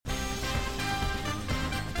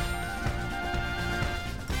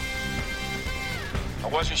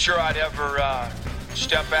wasn't sure I'd ever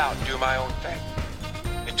step out and do my own thing.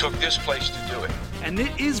 It took this place to do it. And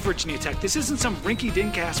it is Virginia Tech. This isn't some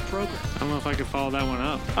rinky-dink-ass program. I don't know if I can follow that one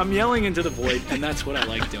up. I'm yelling into the void, and that's what I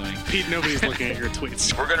like doing. Pete, nobody's looking at your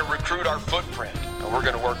tweets. We're going to recruit our footprint, and we're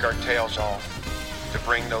going to work our tails off to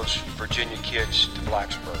bring those Virginia kids to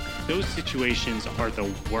Blacksburg. Those situations are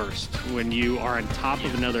the worst when you are on top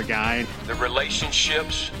of another guy. The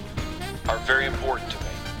relationships are very important to me.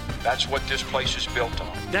 That's what this place is built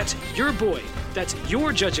on. That's your boy. That's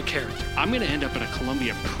your judge of character. I'm going to end up in a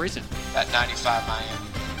Columbia prison. That 95 Miami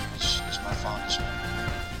is my fondest memory.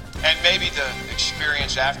 And maybe the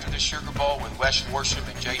experience after the Sugar Bowl with Wes Worsham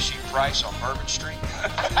and J.C. Price on Bourbon Street.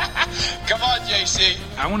 Come on, J.C.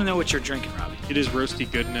 I want to know what you're drinking, Robbie. It is roasty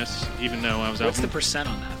goodness, even though I was What's out the percent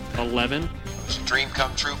on that? 11. It was a dream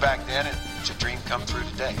come true back then, and it's a dream come true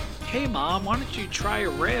today. Hey, Mom, why don't you try a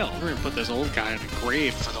rail? We're going to put this old guy in a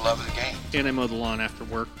grave. For the love of the game. And I mow the lawn after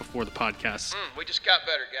work before the podcast. We just got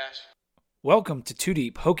better, guys. Welcome to Too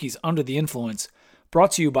Deep, Hokies Under the Influence,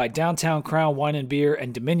 brought to you by Downtown Crown Wine and Beer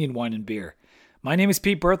and Dominion Wine and Beer. My name is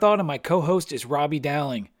Pete Berthaud, and my co-host is Robbie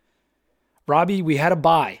Dowling. Robbie, we had a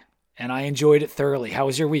bye, and I enjoyed it thoroughly. How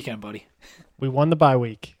was your weekend, buddy? We won the bye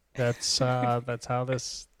week. That's how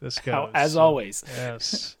this goes. As always.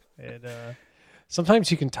 Yes.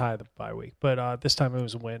 Sometimes you can tie the bye week, but this time it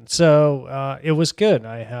was a win. So it was good.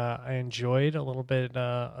 I enjoyed a little bit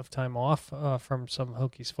of time off from some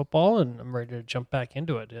Hokies football, and I'm ready to jump back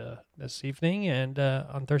into it this evening and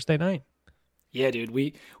on Thursday night. Yeah, dude.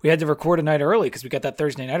 We had to record a night early because we got that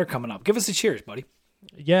Thursday nighter coming up. Give us a cheers, buddy.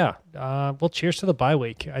 Yeah. Well, cheers to the bye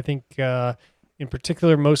week. I think in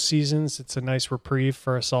particular, most seasons, it's a nice reprieve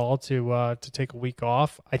for us all to take a week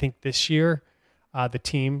off. I think this year, the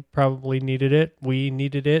team probably needed it. We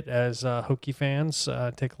needed it as Hokie fans.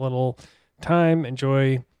 Take a little time,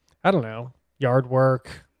 enjoy, yard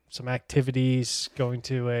work, some activities, going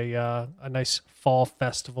to a nice fall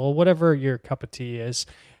festival, whatever your cup of tea is.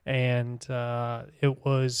 And it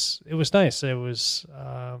was nice. It was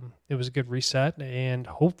a good reset, and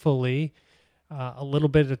hopefully a little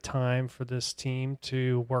bit of time for this team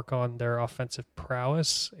to work on their offensive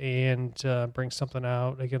prowess and bring something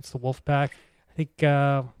out against the Wolfpack. I think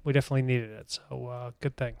we definitely needed it. So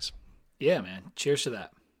good things. Yeah, man. Cheers to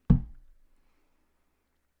that.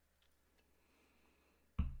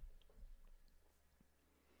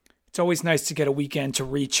 It's always nice to get a weekend to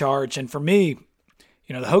recharge. And for me,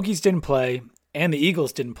 the Hokies didn't play and the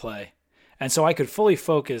Eagles didn't play. And so I could fully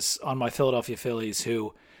focus on my Philadelphia Phillies,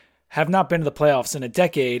 who have not been to the playoffs in a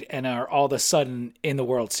decade and are all of a sudden in the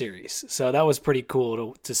World Series. So that was pretty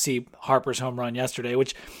cool to see Harper's home run yesterday,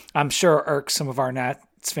 which I'm sure irks some of our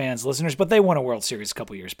Nats fans listeners, but they won a World Series a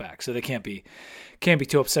couple years back, so they can't be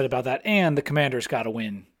too upset about that. And the Commanders got a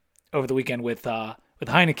win over the weekend with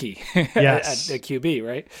Heineke yes. at QB,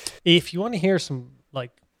 right? If you want to hear some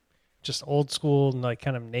just old school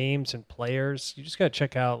kind of names and players, you just got to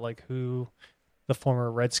check out who the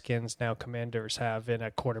former Redskins, now Commanders, have in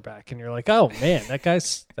at quarterback, and you're like, oh man, that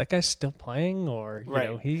guy's still playing, or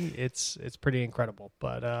right. It's pretty incredible.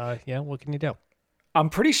 But what can you do? I'm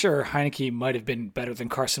pretty sure Heineke might have been better than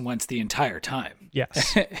Carson Wentz the entire time.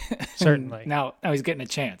 Yes, certainly. Now he's getting a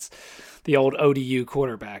chance. The old ODU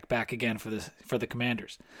quarterback back again for the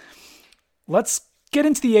Commanders. Let's get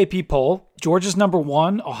into the AP poll. Georgia's number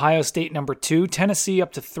 1, Ohio State number 2, Tennessee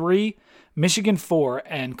up to 3, Michigan 4,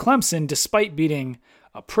 and Clemson, despite beating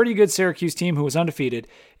a pretty good Syracuse team who was undefeated,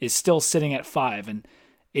 is still sitting at 5. And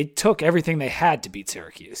it took everything they had to beat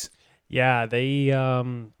Syracuse. Yeah, they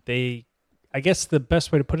I guess the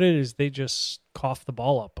best way to put it is they just coughed the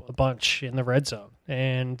ball up a bunch in the red zone.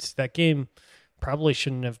 And that game probably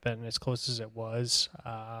shouldn't have been as close as it was.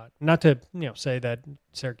 Not to say that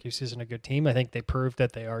Syracuse isn't a good team. I think they proved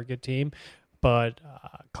that they are a good team. But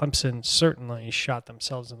Clemson certainly shot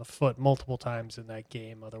themselves in the foot multiple times in that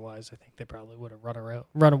game. Otherwise, I think they probably would have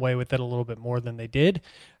run away with it a little bit more than they did.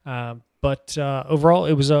 But overall,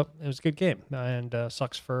 it was a good game, and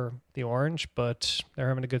sucks for the Orange, but they're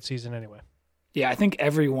having a good season anyway. Yeah, I think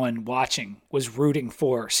everyone watching was rooting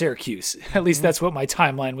for Syracuse. At least that's what my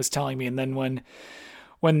timeline was telling me. And then when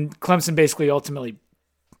Clemson basically ultimately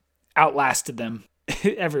outlasted them,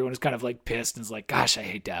 everyone was kind of pissed and was like, gosh, I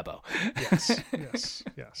hate Dabo.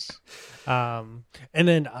 Yes. And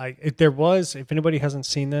then there was, if anybody hasn't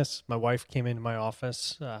seen this, my wife came into my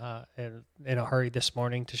office in a hurry this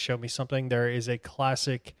morning to show me something. There is a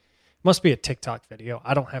classic, must be a TikTok video.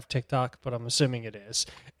 I don't have TikTok, but I'm assuming it is.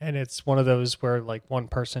 And it's one of those where one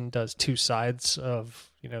person does two sides of,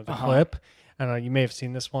 the clip. And you may have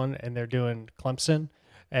seen this one, and they're doing Clemson.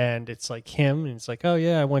 And it's him, and it's oh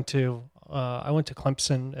yeah, I went to I went to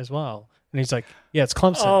Clemson as well. And he's like, yeah, it's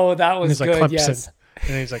Clemson. Oh, that And was he's good. like, Clemson. Yes.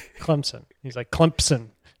 And he's like, Clemson. He's like, Clemson.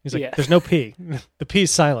 He's like, Yeah. there's no P. The P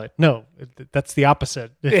is silent. No, that's the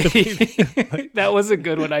opposite. That was a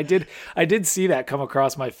good one. I did see that come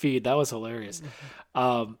across my feed. That was hilarious.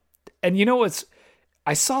 And you know what's,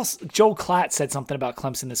 I saw Joel Klatt said something about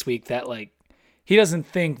Clemson this week that like he doesn't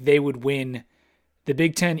think they would win the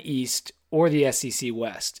Big Ten East or the SEC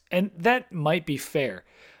West. And that might be fair.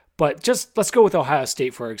 But just let's go with Ohio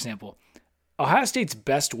State, for example. Ohio State's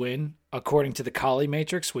best win, according to the Colley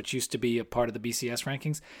Matrix, which used to be a part of the BCS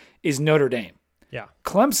rankings, is Notre Dame. Yeah.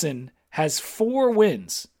 Clemson has 4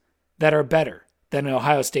 wins that are better than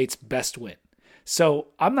Ohio State's best win. So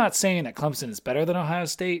I'm not saying that Clemson is better than Ohio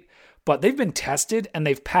State, but they've been tested and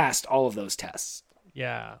they've passed all of those tests.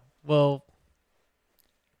 Yeah. Well,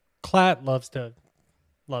 Klatt loves to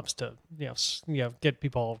get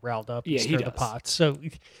people all riled up and Yeah, he stir the does. pot. So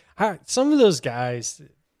some of those guys,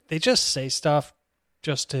 they just say stuff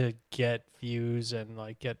just to get views and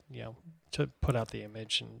like get to put out the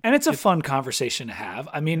image. And it's a fun conversation to have.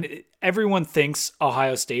 I mean, everyone thinks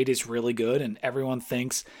Ohio State is really good and everyone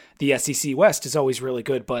thinks the SEC West is always really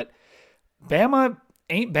good, but Bama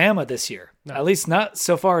ain't Bama this year, at least not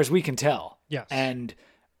so far as we can tell. Yes. And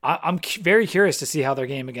I'm very curious to see how their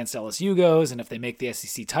game against LSU goes and if they make the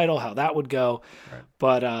SEC title, how that would go. Right.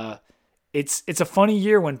 But it's a funny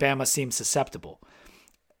year when Bama seems susceptible.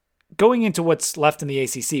 Going into what's left in the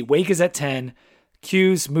ACC, Wake is at 10,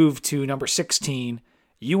 Q's moved to number 16,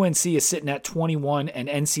 UNC is sitting at 21, and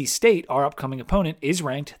NC State, our upcoming opponent, is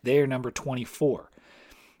ranked. They're number 24.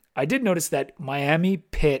 I did notice that Miami,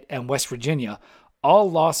 Pitt, and West Virginia all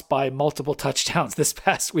lost by multiple touchdowns this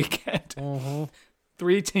past weekend. Mm-hmm.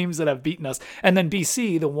 3 teams that have beaten us. And then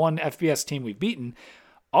BC, the one FBS team we've beaten,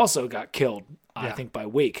 also got killed, I think, by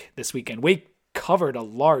Wake this weekend. Wake covered a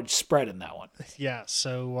large spread in that one. Yeah,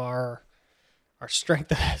 so our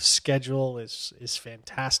strength of schedule is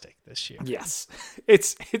fantastic this year. Yes.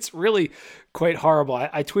 It's really quite horrible.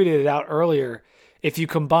 I tweeted it out earlier. If you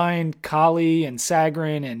combine Colley and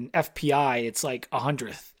Sagarin and FPI, it's like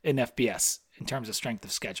 100th in FBS in terms of strength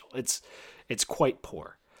of schedule. It's quite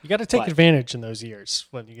poor. You got to take advantage in those years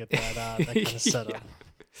when you get that kind of setup.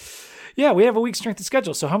 Yeah, we have a weak strength of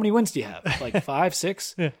schedule. So how many wins do you have? Like 5,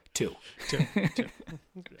 6? Yeah. 2.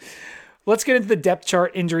 Let's get into the depth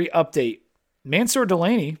chart injury update. Mansour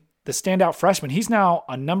Delaney, the standout freshman, he's now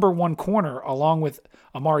a number 1 corner along with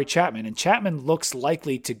Amari Chapman. And Chapman looks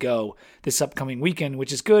likely to go this upcoming weekend,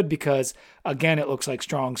 which is good because, again, it looks like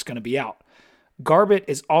Strong's going to be out. Garbutt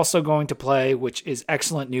is also going to play, which is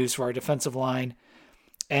excellent news for our defensive line.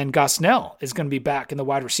 And Gosnell is going to be back in the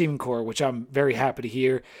wide receiving core, which I'm very happy to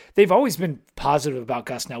hear. They've always been positive about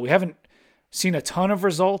Gosnell. We haven't seen a ton of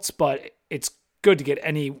results, but it's good to get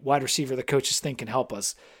any wide receiver the coaches think can help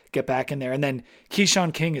us get back in there. And then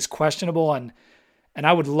Keyshawn King is questionable, and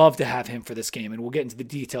I would love to have him for this game, and we'll get into the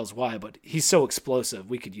details why, but he's so explosive,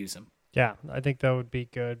 we could use him. Yeah, I think that would be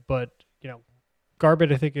good. But,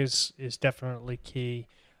 Garbutt, I think, is definitely key.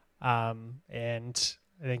 And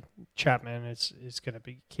I think Chapman is going to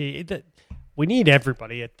be key. We need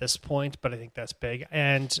everybody at this point, but I think that's big.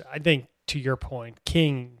 And I think, to your point,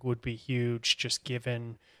 King would be huge just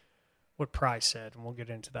given what Pry said. And we'll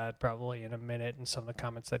get into that probably in a minute and some of the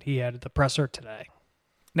comments that he had at the presser today.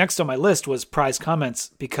 Next on my list was Pry's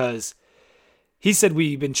comments because he said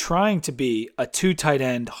we've been trying to be a 2 tight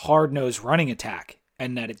end, hard-nosed running attack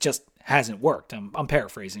and that it just hasn't worked. I'm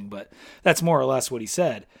paraphrasing, but that's more or less what he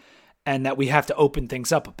said. And that we have to open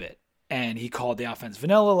things up a bit. And he called the offense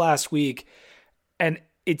vanilla last week. And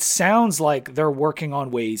it sounds like they're working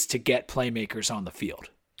on ways to get playmakers on the field.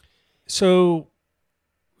 So,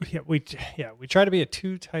 we try to be a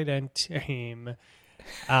 2 tight end team,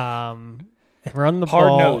 and run the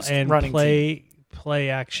ball and play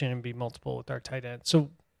action and be multiple with our tight end. So,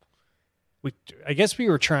 I guess we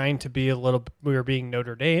were trying to be we were being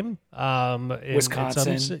Notre Dame,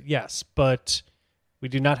 Wisconsin, yes, but we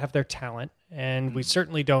do not have their talent, and we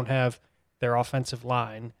certainly don't have their offensive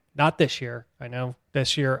line. Not this year. I know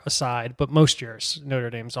this year aside, but most years Notre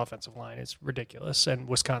Dame's offensive line is ridiculous, and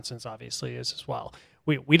Wisconsin's obviously is as well.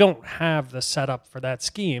 We don't have the setup for that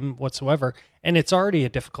scheme whatsoever, and it's already a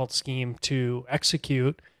difficult scheme to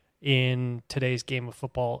execute in today's game of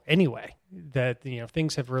football anyway. That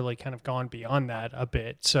things have really kind of gone beyond that a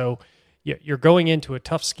bit. So you're going into a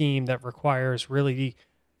tough scheme that requires really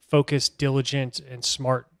focused, diligent, and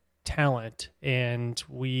smart talent, and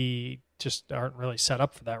we just aren't really set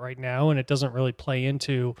up for that right now, and it doesn't really play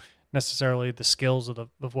into necessarily the skills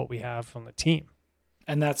of what we have on the team.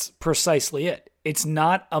 And that's precisely it. It's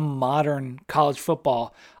not a modern college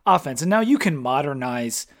football offense. And now you can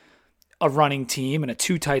modernize a running team and a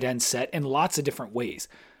 2 tight end set in lots of different ways.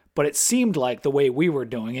 But it seemed like the way we were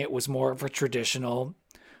doing it was more of a traditional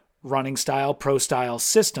running style, pro style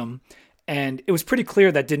system. And it was pretty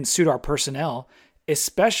clear that didn't suit our personnel,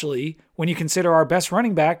 especially when you consider our best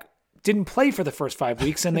running back didn't play for the first 5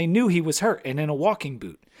 weeks and they knew he was hurt and in a walking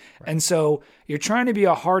boot. Right. And so you're trying to be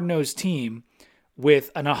a hard-nosed team with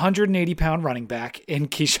an 180-pound running back in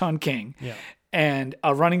Keyshawn King and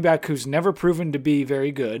a running back who's never proven to be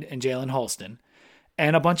very good in Jalen Holston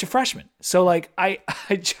and a bunch of freshmen. So like I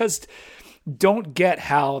just don't get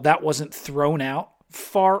how that wasn't thrown out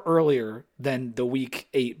far earlier than the week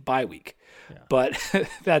 8 bye week. Yeah. But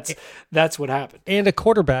that's what happened. And a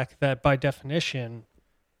quarterback that by definition,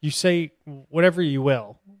 you say whatever you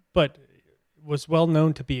will, but was well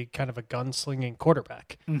known to be kind of a gunslinging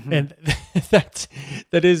quarterback. Mm-hmm. And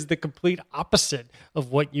that is the complete opposite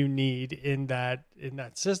of what you need in that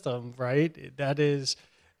system, right? That is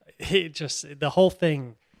it just the whole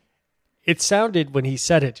thing. It sounded when he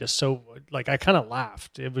said it just so like I kind of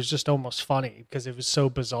laughed. It was just almost funny because it was so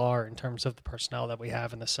bizarre in terms of the personnel that we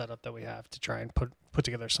have and the setup that we have to try and put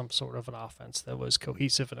together some sort of an offense that was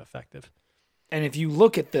cohesive and effective. And if you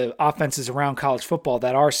look at the offenses around college football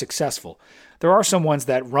that are successful, there are some ones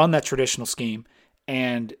that run that traditional scheme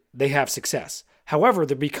and they have success. However,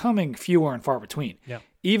 they're becoming fewer and far between. Yeah.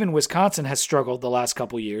 Even Wisconsin has struggled the last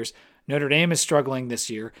couple of years. Notre Dame is struggling this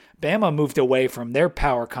year. Bama moved away from their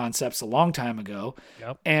power concepts a long time ago.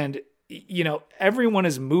 Yep. And, everyone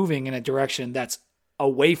is moving in a direction that's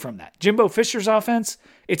away from that. Jimbo Fisher's offense,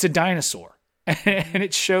 it's a dinosaur. And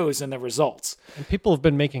it shows in the results. And people have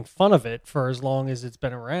been making fun of it for as long as it's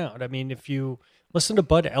been around. I mean, if you listen to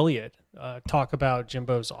Bud Elliott talk about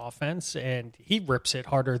Jimbo's offense, and he rips it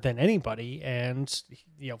harder than anybody. And,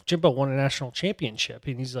 Jimbo won a national championship.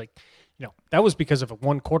 And he's like, that was because of a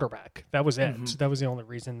one quarterback. That was it. Mm-hmm. So that was the only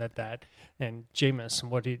reason that and Jameis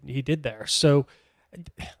and what he did there. So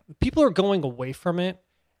people are going away from it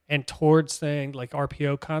and towards things like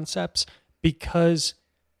RPO concepts because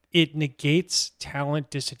it negates talent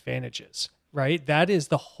disadvantages, right? That is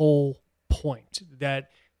the whole point, that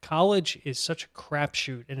college is such a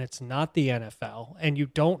crapshoot and it's not the NFL, and you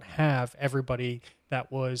don't have everybody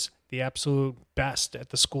that was the absolute best at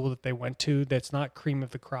the school that they went to. That's not cream of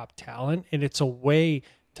the crop talent. And it's a way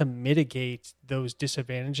to mitigate those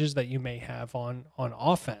disadvantages that you may have on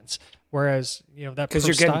offense. Whereas, that because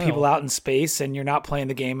you're getting people out in space and you're not playing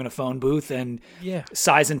the game in a phone booth, and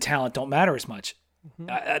size and talent don't matter as much.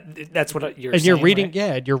 Mm-hmm. That's what you're saying. And you're reading,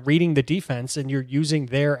 right? You're reading the defense and you're using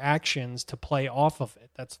their actions to play off of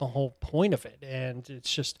it. That's the whole point of it. And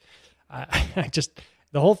it's just,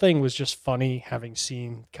 the whole thing was just funny having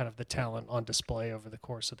seen kind of the talent on display over the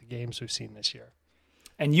course of the games we've seen this year.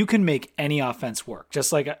 And you can make any offense work.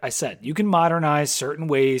 Just like I said, you can modernize certain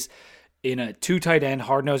ways in a 2 tight end,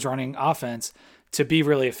 hard-nosed running offense to be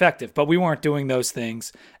really effective. But we weren't doing those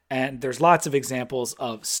things. And there's lots of examples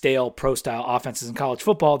of stale pro-style offenses in college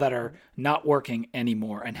football that are not working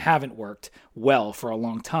anymore and haven't worked well for a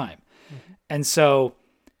long time. Mm-hmm. And so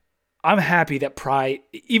I'm happy that Pry,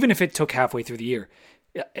 even if it took halfway through the year,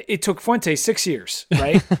 it took Fuente 6 years,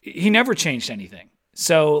 right? He never changed anything.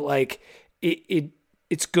 So like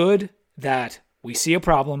it's good that we see a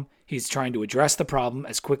problem. He's trying to address the problem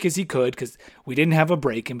as quick as he could because we didn't have a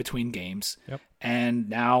break in between games. Yep. And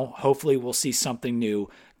now hopefully we'll see something new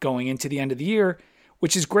going into the end of the year,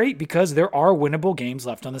 which is great because there are winnable games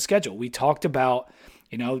left on the schedule. We talked about,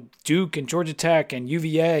 Duke and Georgia Tech and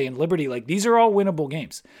UVA and Liberty. Like, these are all winnable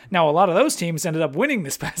games. Now, a lot of those teams ended up winning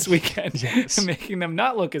this past weekend, making them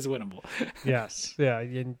not look as winnable. Yes. Yeah.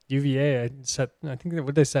 In UVA,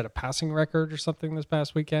 they set a passing record or something this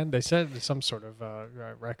past weekend. They set some sort of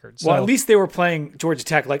record. So, well, at least they were playing Georgia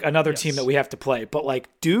Tech, like another team that we have to play. But like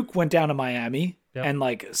Duke went down to Miami and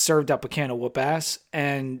like served up a can of whoop ass.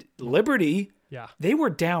 And Liberty, they were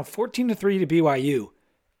down 14-3 to BYU.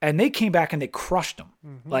 And they came back and they crushed them.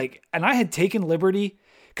 Mm-hmm. And I had taken Liberty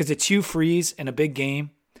because it's Hugh Freeze in a big game.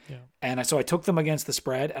 Yeah. And so I took them against the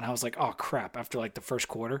spread, and I was like, oh crap, after like the first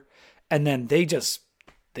quarter. And then they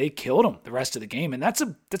killed them the rest of the game. And that's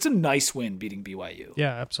a nice win, beating BYU.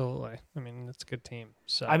 Yeah, absolutely. I mean, it's a good team.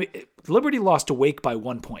 So Liberty lost to Wake by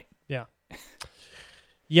 1 point. Yeah.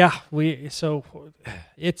 Yeah.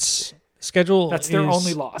 It's schedule. That's their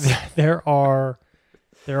only loss.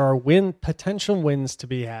 There are potential wins to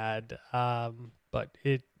be had, but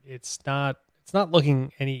it's not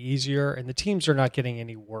looking any easier, and the teams are not getting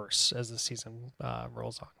any worse as the season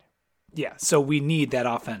rolls on. Yeah, so we need that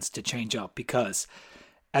offense to change up because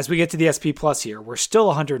As we get to the SP Plus here, we're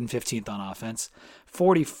still 115th on offense,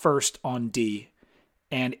 41st on D,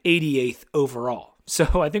 and 88th overall.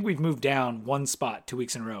 So I think we've moved down one spot 2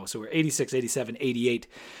 weeks in a row. So we're 86, 87, 88,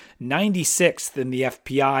 96th in the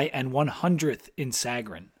FPI, and 100th in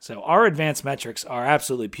Sagarin. So our advanced metrics are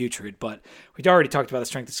absolutely putrid, but we'd already talked about the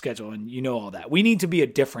strength of schedule, and you know all that. We need to be a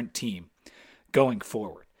different team going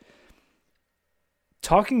forward.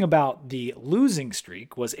 Talking about the losing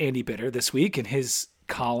streak was Andy Bitter this week in his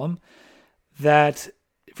column that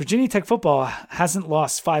Virginia Tech football hasn't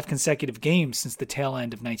lost 5 consecutive games since the tail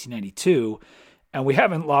end of 1992, and we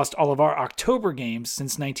haven't lost all of our October games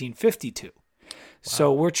since 1952. Wow.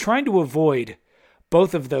 So we're trying to avoid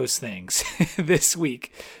both of those things this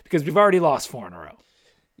week because we've already lost 4 in a row.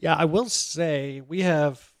 Yeah, I will say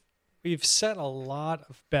we've set a lot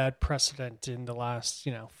of bad precedent in the last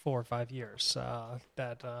 4 or 5 years.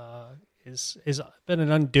 That is been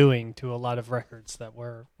an undoing to a lot of records that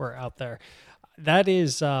were out there. That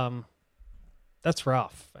is that's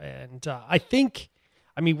rough, and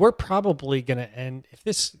we're probably going to end if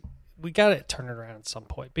this. We got to turn it around at some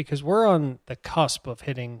point because we're on the cusp of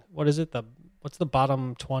hitting. What's the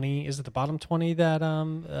bottom 20? Is it the bottom 20 that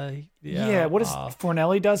what is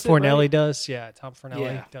Fornelli does? Fornelli right? does, yeah. Tom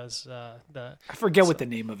Fornelli does the. I forget what the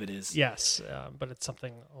name of it is. Yes, but it's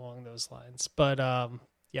something along those lines. But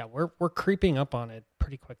we're creeping up on it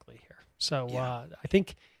pretty quickly here. So I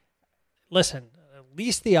think, listen, at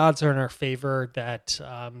least the odds are in our favor that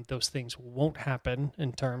those things won't happen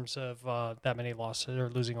in terms of that many losses or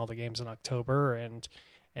losing all the games in October and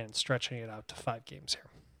stretching it out to 5 games here.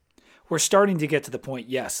 We're starting to get to the point,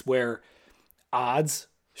 yes, where odds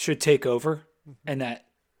should take over and that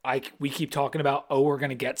we keep talking about, we're going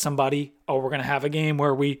to get somebody, we're going to have a game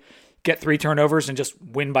where we get 3 turnovers and just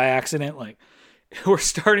win by accident. Like, we're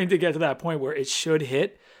starting to get to that point where it should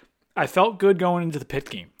hit. I felt good going into the Pitt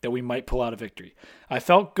game that we might pull out a victory. I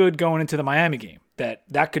felt good going into the Miami game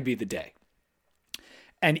that could be the day.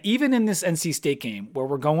 And even in this NC State game where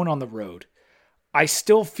we're going on the road, I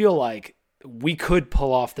still feel like we could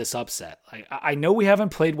pull off this upset. I know we haven't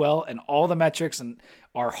played well and all the metrics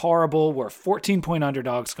are horrible. We're 14-point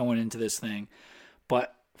underdogs going into this thing.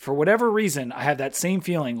 But for whatever reason, I have that same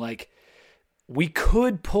feeling like we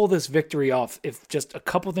could pull this victory off if just a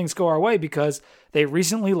couple things go our way because they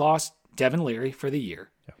recently lost Devin Leary for the year.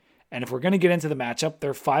 Yeah. And if we're going to get into the matchup,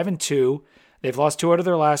 they're 5-2. They've lost 2 out of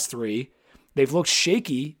their last 3. They've looked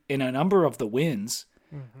shaky in a number of the wins.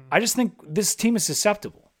 Mm-hmm. I just think this team is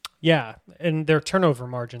susceptible. Yeah, and their turnover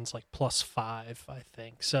margin's like +5, I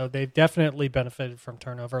think. So they've definitely benefited from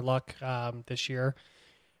turnover luck this year,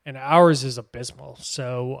 and ours is abysmal.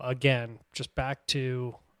 So again, just back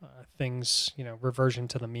to things, reversion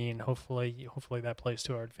to the mean. Hopefully that plays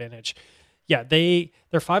to our advantage. Yeah, they're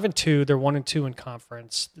 5-2. They're 1-2 in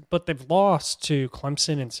conference, but they've lost to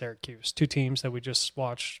Clemson and Syracuse, 2 teams that we just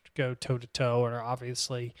watched go toe to toe and are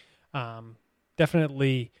obviously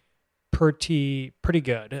definitely pretty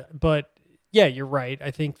good. But yeah, you're right.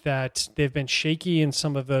 I think that they've been shaky in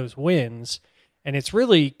some of those wins, and it's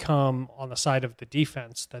really come on the side of the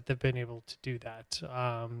defense that they've been able to do that.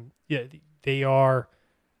 They are.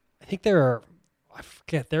 I think they're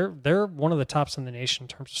one of the tops in the nation in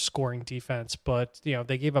terms of scoring defense. But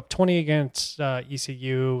they gave up 20 against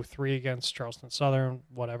ECU, 3 against Charleston Southern,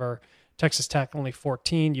 whatever. Texas Tech only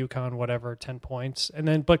 14, UConn whatever 10 points,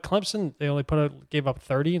 but Clemson they only gave up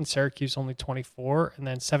 30, and Syracuse only 24, and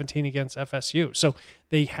then 17 against FSU. So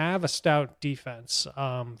they have a stout defense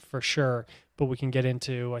for sure, but we can get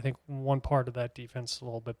into I think one part of that defense a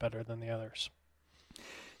little bit better than the others.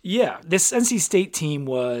 Yeah, this NC State team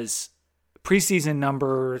was preseason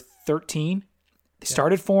number 13. They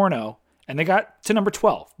started 4-0. And they got to number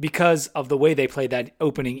 12 because of the way they played that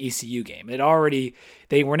opening ECU game.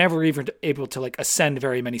 They were never even able to ascend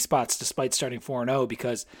very many spots despite starting 4-0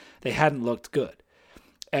 because they hadn't looked good.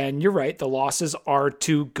 And you're right, the losses are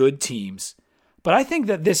to good teams. But I think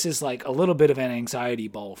that this is a little bit of an anxiety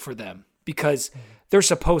bowl for them because they're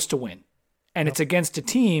supposed to win. And it's against a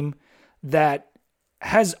team that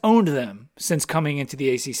has owned them since coming into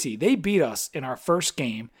the ACC. They beat us in our first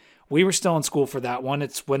game. We were still in school for that one.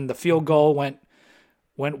 It's when the field goal went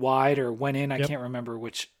wide or went in. I can't remember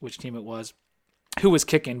which team it was, who was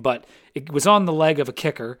kicking, but it was on the leg of a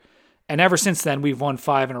kicker. And ever since then, we've won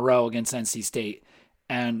 5 in a row against NC State.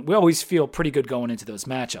 And we always feel pretty good going into those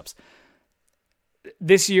matchups.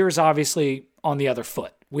 This year is obviously on the other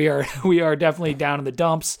foot. We are definitely down in the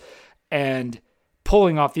dumps, and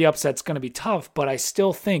pulling off the upset's going to be tough. But I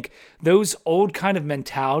still think those old kind of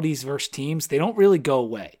mentalities versus teams, they don't really go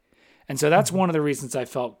away. And so that's one of the reasons I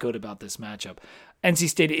felt good about this matchup. NC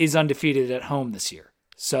State is undefeated at home this year.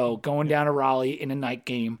 So going down to Raleigh in a night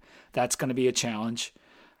game, that's going to be a challenge.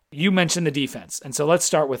 You mentioned the defense. And so let's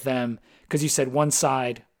start with them because you said one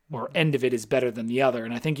side or end of it is better than the other.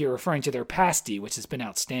 And I think you're referring to their pass D, which has been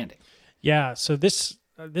outstanding. Yeah, so this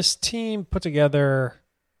team put together,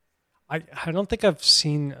 I don't think I've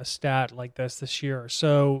seen a stat like this year.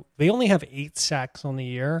 So they only have 8 sacks on the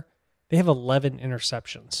year. They have 11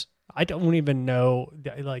 interceptions. I don't even know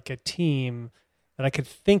like a team that I could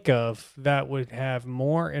think of that would have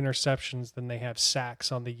more interceptions than they have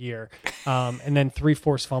sacks on the year, and then 3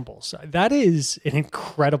 forced fumbles. That is an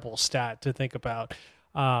incredible stat to think about.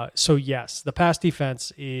 So yes, the pass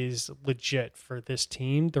defense is legit for this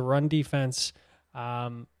team. The run defense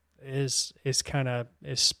is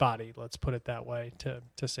spotty. Let's put it that way,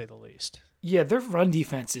 to say the least. Yeah, their run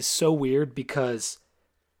defense is so weird because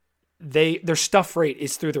their stuff rate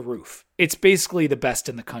is through the roof. It's basically the best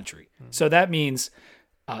in the country. So that means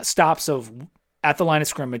stops of at the line of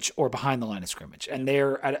scrimmage or behind the line of scrimmage. And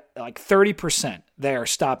they're at like 30%. They are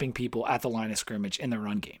stopping people at the line of scrimmage in the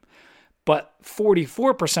run game. But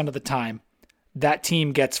 44% of the time, that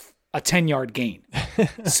team gets a 10-yard gain.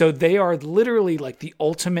 So they are literally like the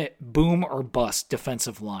ultimate boom or bust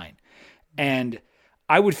defensive line. And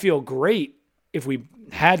I would feel great if we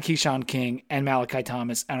had Keyshawn King and Malachi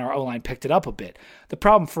Thomas and our O-line picked it up a bit. The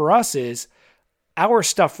problem for us is our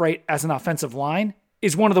stuff rate as an offensive line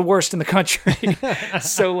is one of the worst in the country.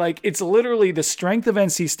 So like it's literally the strength of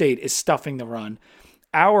NC State is stuffing the run.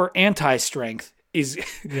 Our anti-strength is,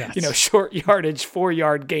 yes. Short yardage,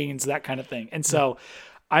 4-yard gains, that kind of thing. And so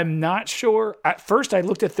I'm not sure. At first I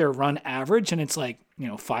looked at their run average and it's like,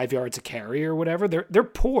 5 yards a carry or whatever. They're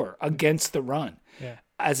poor against the run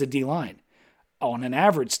as a D-line on an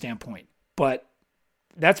average standpoint. But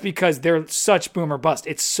that's because they're such boom or bust.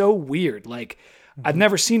 It's so weird. Like I've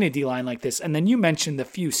never seen a D-line like this. And then you mentioned the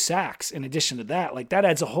few sacks in addition to that. Like that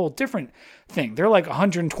adds a whole different thing. They're like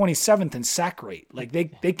 127th in sack rate. Like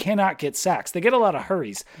they cannot get sacks. They get a lot of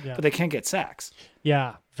hurries, but they can't get sacks.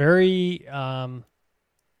 Yeah, very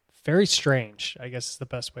very strange, I guess is the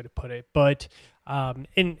best way to put it. But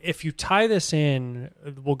and if you tie this in,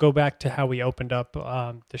 we'll go back to how we opened up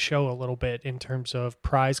the show a little bit in terms of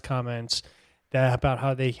Pry's comments about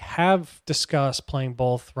how they have discussed playing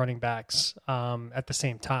both running backs at the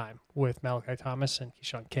same time with Malachi Thomas and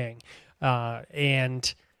Keyshawn King.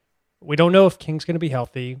 And we don't know if King's going to be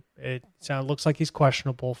healthy. It looks like he's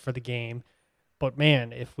questionable for the game. But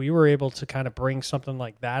man, if we were able to kind of bring something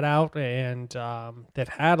like that out and that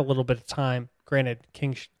had a little bit of time, granted,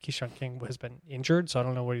 Keyshawn King has been injured, so I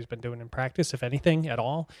don't know what he's been doing in practice, if anything at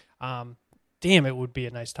all. Damn, it would be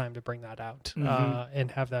a nice time to bring that out and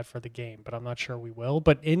have that for the game, but I'm not sure we will.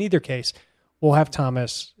 But in either case, we'll have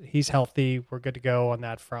Thomas. He's healthy. We're good to go on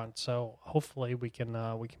that front. So hopefully we can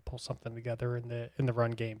pull something together in the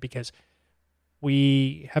run game because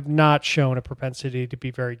we have not shown a propensity to be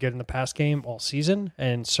very good in the pass game all season,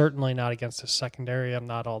 and certainly not against the secondary. I'm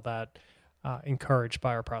not all that encouraged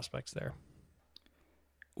by our prospects there.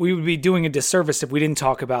 We would be doing a disservice if we didn't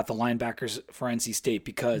talk about the linebackers for NC State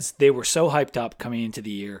because they were so hyped up coming into the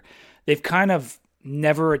year. They've kind of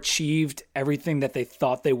never achieved everything that they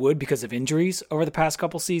thought they would because of injuries over the past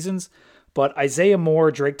couple seasons. But Isaiah Moore,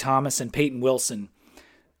 Drake Thomas, and Peyton Wilson,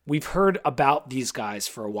 we've heard about these guys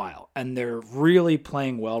for a while, and they're really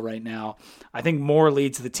playing well right now. I think Moore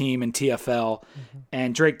leads the team in TFL,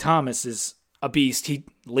 and Drake Thomas is a beast. He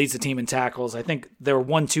leads the team in tackles. I think they're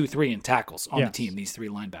 1, 2, 3 in tackles on the team, these 3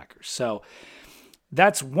 linebackers. So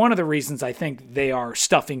that's one of the reasons I think they are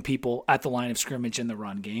stuffing people at the line of scrimmage in the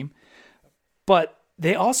run game. But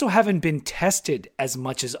they also haven't been tested as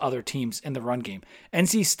much as other teams in the run game.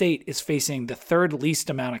 NC State is facing the 3rd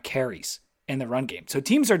least amount of carries in the run game. So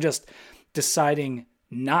teams are just deciding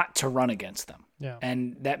not to run against them. Yeah.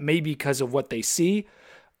 And that may be because of what they see.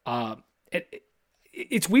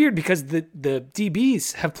 It's weird because the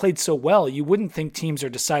DBs have played so well, you wouldn't think teams are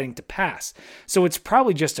deciding to pass. So it's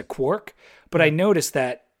probably just a quirk, but I noticed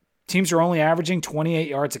that teams are only averaging 28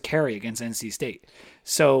 yards a carry against NC State.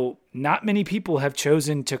 So not many people have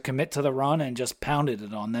chosen to commit to the run and just pounded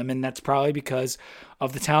it on them, and that's probably because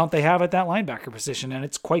of the talent they have at that linebacker position, and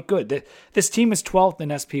it's quite good. This team is 12th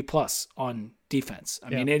in SP Plus on defense. I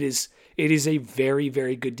mean, it is a very,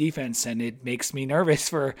 very good defense, and it makes me nervous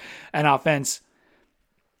for an offense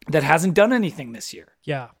that hasn't done anything this year.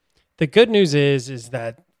 Yeah. The good news is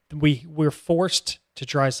that we're forced to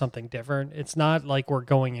try something different. It's not like we're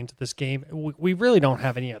going into this game. We really don't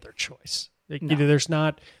have any other choice. No. There's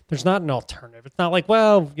not an alternative. It's not like,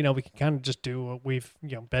 well, we can kind of just do what we've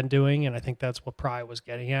been doing. And I think that's what Pry was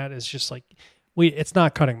getting at. Is just like it's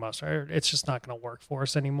not cutting mustard. It's just not going to work for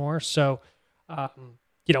us anymore. So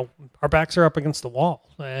our backs are up against the wall,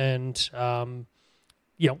 and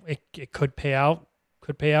it could pay out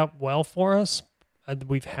well for us.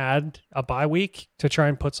 We've had a bye week to try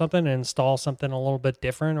and put something and install something a little bit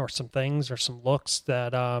different, or some things or some looks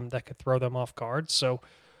that could throw them off guard. So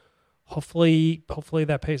hopefully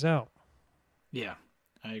that pays out. Yeah,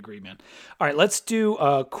 I agree, man. All right, let's do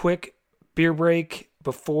a quick beer break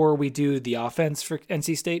before we do the offense for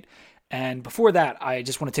NC State. And before that, I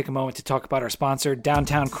just want to take a moment to talk about our sponsor,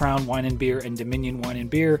 Downtown Crown Wine and Beer and Dominion Wine and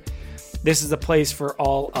Beer. This is a place for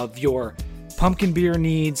all of your pumpkin beer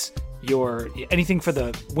needs, your anything for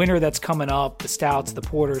the winter that's coming up, the stouts, the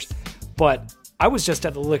porters. But I was just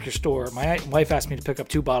at the liquor store. My wife asked me to pick up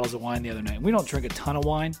 2 bottles of wine the other night. We don't drink a ton of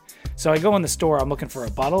wine. So I go in the store, I'm looking for a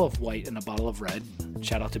bottle of white and a bottle of red.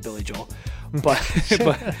 Shout out to Billy Joel. But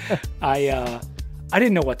I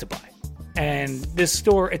didn't know what to buy. And this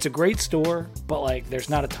store, it's a great store, but like there's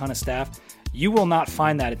not a ton of staff. You will not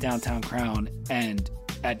find that at Downtown Crown and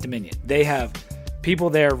at Dominion. They have people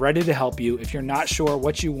there ready to help you. If you're not sure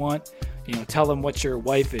what you want, tell them what your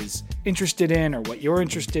wife is interested in or what you're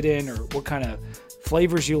interested in or what kind of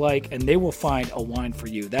flavors you like, and they will find a wine for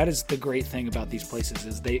you. That is the great thing about these places,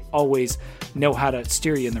 is they always know how to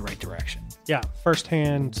steer you in the right direction. Yeah,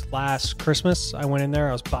 firsthand, last Christmas, I went in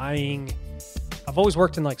there, I've always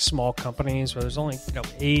worked in like small companies where there's only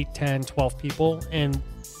 8, 10, 12 people, and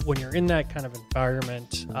when you're in that kind of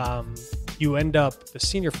environment, the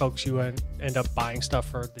senior folks, you end up buying stuff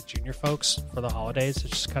for the junior folks for the holidays. It's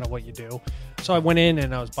just kind of what you do. So I went in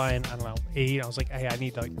and I was buying, 8. I was like, hey, I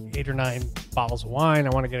need like 8 or 9 bottles of wine. I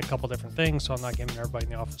want to get a couple different things, so I'm not giving everybody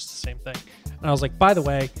in the office the same thing. And I was like, by the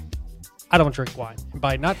way, I don't drink wine. And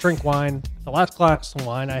by not drink wine, the last glass of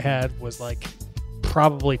wine I had was like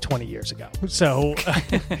probably 20 years ago. So,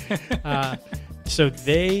 I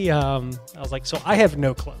was like, so I have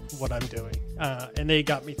no clue what I'm doing. And they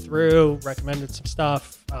got me through, recommended some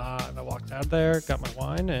stuff. And I walked out of there, got my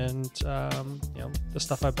wine, and, the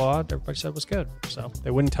stuff I bought, everybody said was good. So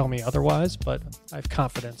they wouldn't tell me otherwise, but I have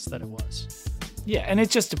confidence that it was. Yeah, and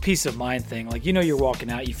it's just a peace of mind thing. Like, you're walking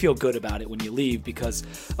out, you feel good about it when you leave because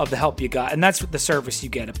of the help you got. And that's the service you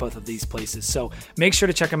get at both of these places. So make sure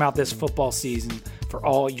to check them out this football season for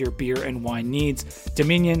all your beer and wine needs.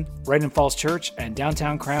 Dominion, right in Falls Church, and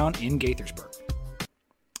Downtown Crown in Gaithersburg.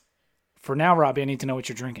 For now, Robbie, I need to know what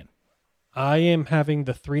you're drinking. I am having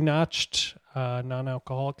the 3-notched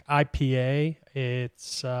non-alcoholic IPA.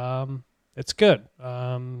 It's good.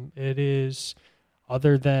 It is,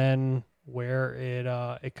 other than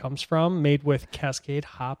where it comes from, made with Cascade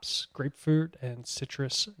hops, grapefruit, and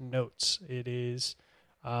citrus notes. It is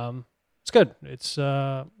it's good. It's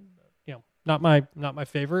not my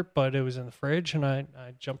favorite, but it was in the fridge and I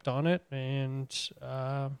jumped on it, and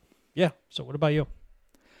so what about you?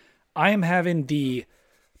 I am having the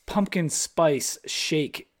pumpkin spice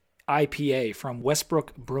shake IPA from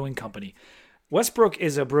Westbrook Brewing Company. Westbrook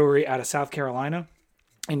is a brewery out of South Carolina,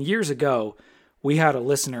 and years ago we had a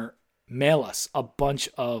listener mail us a bunch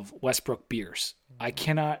of Westbrook beers. I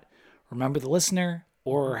cannot remember the listener,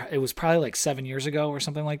 or it was probably like 7 years ago or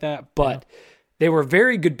something like that, but they were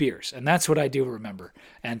very good beers, and that's what I do remember.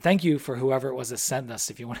 And thank you for whoever it was that sent us,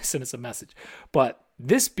 if you want to send us a message. But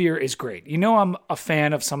this beer is great. I'm a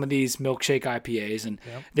fan of some of these milkshake IPAs, and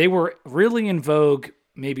they were really in vogue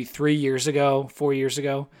maybe 4 years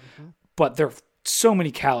ago, but they're so many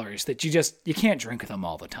calories that you can't drink them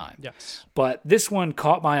all the time. Yes. But this one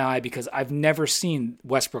caught my eye because I've never seen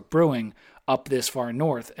Westbrook Brewing up this far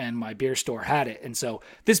north, and my beer store had it. And so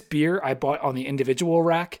this beer I bought on the individual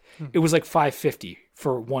rack, it was like $5.50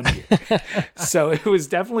 for one beer. So it was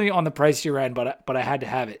definitely on the pricier end, but I had to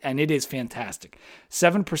have it, and it is fantastic.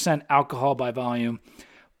 7% alcohol by volume.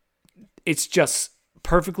 It's just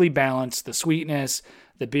perfectly balanced. The sweetness,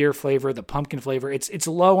 the beer flavor, the pumpkin flavor. It's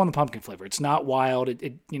low on the pumpkin flavor. It's not wild.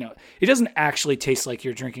 It doesn't actually taste like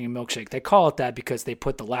you're drinking a milkshake. They call it that because they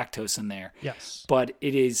put the lactose in there. Yes. But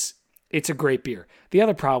it's a great beer. The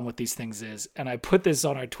other problem with these things is, and I put this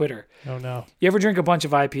on our Twitter. Oh no. You ever drink a bunch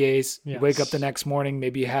of IPAs? You Yes. wake up the next morning,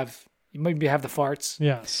 maybe you have the farts.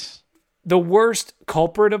 Yes. The worst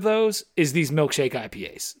culprit of those is these milkshake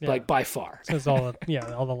IPAs, like by far. There's all the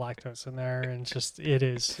lactose in there, and it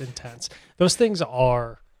is intense. Those things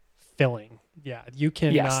are filling. Yeah, you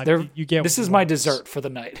cannot. Yes, you get. This is my dessert for the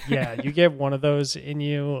night. Yeah, you get one of those in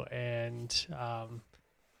you, and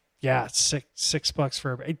 $6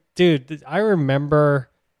 for a dude. I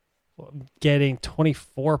remember getting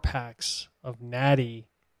 24 packs of Natty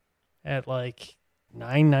at like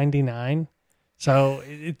 $9.99. So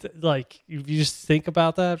it like, if you just think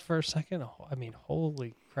about that for a second, I mean,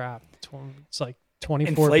 holy crap! It's like 24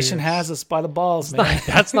 Inflation beers. has us by the balls, man.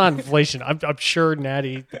 That's not inflation. I'm sure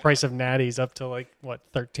the price of Natty's up to like what,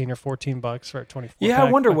 $13 or $14 for a 24. Yeah, I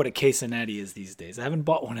pack, wonder but- what a case of Natty is these days. I haven't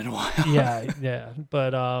bought one in a while. yeah.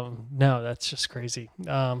 But no, that's just crazy.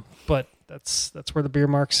 But that's where the beer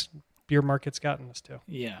market's gotten us to.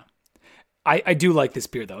 Yeah. I do like this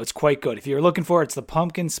beer, though. It's quite good. If you're looking for it, it's the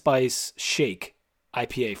Pumpkin Spice Shake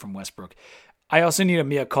IPA from Westbrook. I also need a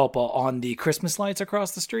mea culpa on the Christmas lights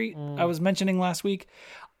across the street I was mentioning last week.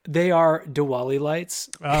 They are Diwali lights.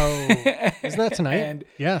 Oh, isn't that tonight? And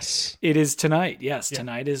yes. it is tonight. Yes,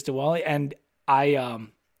 tonight is Diwali. And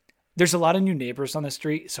there's a lot of new neighbors on the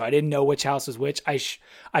street, so I didn't know which house was which. I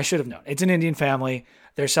should have known. It's an Indian family.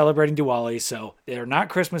 They're celebrating Diwali, so they're not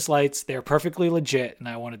Christmas lights. They're perfectly legit, and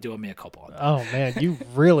I want to do a mea culpa on that. Oh man, you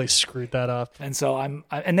really screwed that up. And so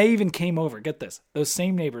and they even came over. Get this. Those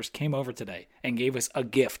same neighbors came over today and gave us a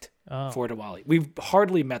gift for Diwali. We've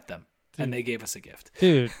hardly met them, and they gave us a gift.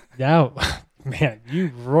 Dude, now, man,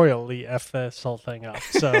 you royally F this whole thing up.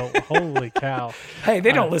 So, holy cow. Hey,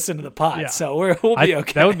 they don't listen to the pod, yeah. so we'll be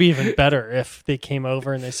okay. That would be even better if they came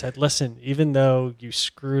over and they said, listen, even though you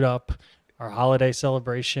screwed up our holiday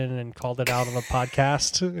celebration and called it out on the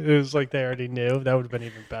podcast, it was like they already knew. That would have been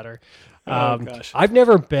even better. Gosh. I've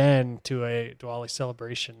never been to a Diwali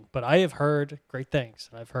celebration, but I have heard great things.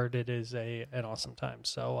 And I've heard it is an awesome time.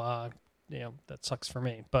 So, that sucks for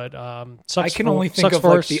me. But sucks I can for- only think sucks of for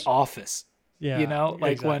like us. The Office. Yeah, You know,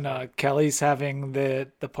 like when Kelly's having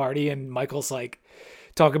the party and Michael's like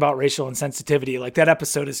talk about racial insensitivity. Like that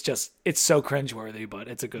episode is just, it's so cringeworthy, but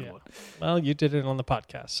it's a good one. Well, you did it on the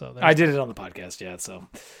podcast, so I did it on the podcast, yeah. So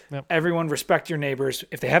Yep. everyone respect your neighbors.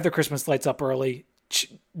 If they have their Christmas lights up early,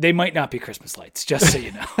 they might not be Christmas lights, just so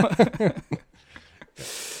you know.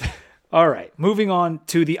 All right, moving on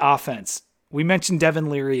to the offense. We mentioned Devin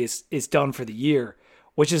Leary is done for the year,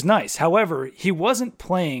 which is nice. However, he wasn't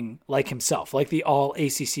playing like himself, like the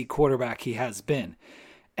all-ACC quarterback he has been.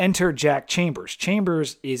 Enter Jack Chambers.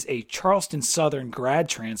 Chambers is a Charleston Southern grad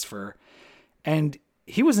transfer, and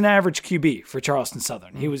he was an average QB for Charleston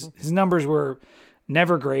Southern. His numbers were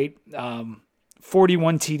never great.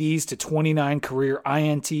 41 TDs to 29 career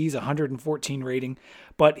INTs, 114 rating,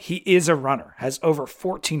 but he is a runner, has over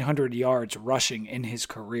 1,400 yards rushing in his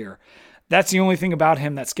career. That's the only thing about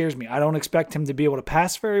him that scares me. I don't expect him to be able to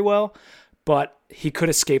pass very well, but he could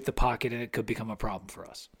escape the pocket and it could become a problem for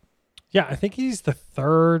us. Yeah, I think he's the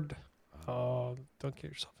third. Don't get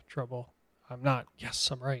yourself in trouble. I'm not. Yes,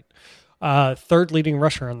 I'm right. Third leading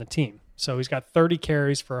rusher on the team. So he's got 30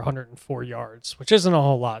 carries for 104 yards, which isn't a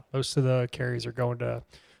whole lot. Most of the carries are going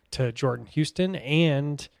to Jordan Houston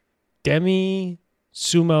and Demi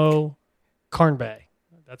Sumo Carnbay.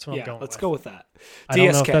 That's what I'm going let's with. go with that. I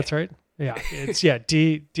don't know if DSK. that's right. Yeah, it's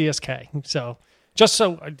DSK. So just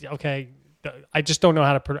so okay, I just don't know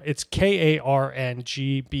how to pronounce. It's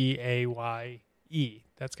KARNGBAYE.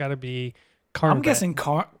 That's got to be Carnbay. I'm guessing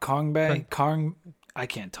Karnbay. I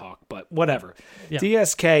can't talk, but whatever. Yeah.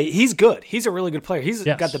 DSK, he's good. He's a really good player. He's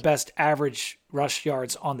Yes. got the best average rush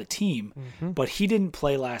yards on the team, but he didn't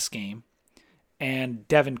play last game. And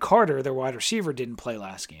Devin Carter, their wide receiver, didn't play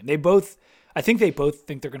last game. I think they both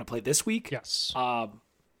think they're going to play this week. Yes.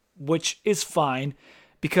 Which is fine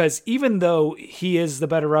because even though he is the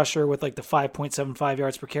better rusher with like the 5.75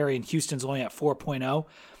 yards per carry and Houston's only at 4.0,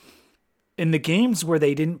 in the games where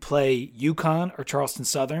they didn't play UConn or Charleston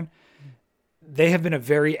Southern, they have been a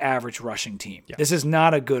very average rushing team. Yeah. This is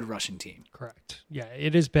not a good rushing team. Correct. Yeah,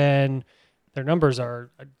 it has been. Their numbers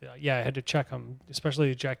are. Yeah, I had to check them, especially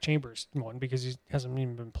the Jack Chambers one because he hasn't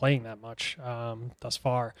even been playing that much thus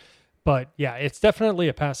far. But yeah, it's definitely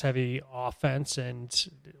a pass-heavy offense, and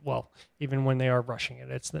well, even when they are rushing it,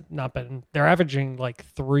 it's not been. They're averaging like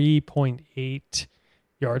 3.8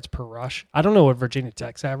 yards per rush. I don't know what Virginia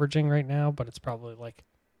Tech's averaging right now, but it's probably like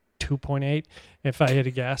 2.8 if I had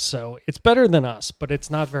to guess. So it's better than us, but it's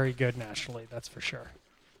not very good nationally. That's for sure.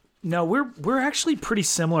 No, we're actually pretty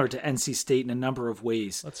similar to NC State in a number of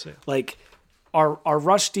ways. Let's see. Like our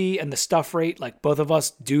rush D and the stuff rate, like both of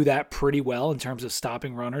us do that pretty well in terms of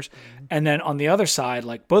stopping runners. Mm-hmm. And then on the other side,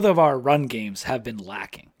 like both of our run games have been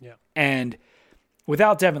lacking. Yeah. And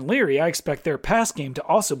without Devin Leary, I expect their pass game to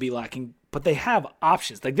also be lacking, but they have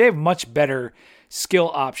options. Like they have much better skill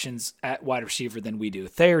options at wide receiver than we do.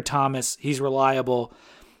 Thayer Thomas, he's reliable.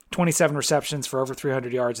 27 receptions for over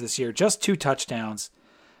 300 yards this year, just 2 touchdowns,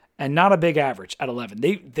 and not a big average at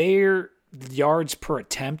 11. Their yards per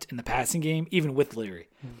attempt in the passing game, even with Leary,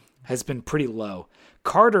 has been pretty low.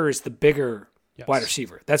 Carter is the bigger wide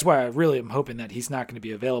receiver. That's why I really am hoping that he's not going to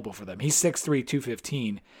be available for them. He's 6'3",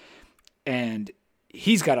 215, and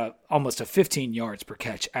he's got almost a 15 yards per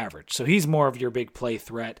catch average. So he's more of your big play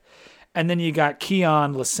threat. And then you got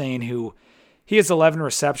Keon Lassane, who he has 11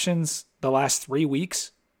 receptions the last 3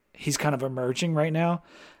 weeks. He's kind of emerging right now.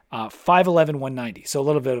 5'11", 190. So a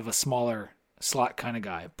little bit of a smaller slot kind of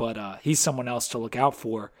guy, but he's someone else to look out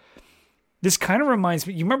for. This kind of reminds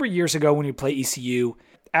me, you remember years ago when you play ECU,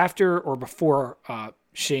 after or before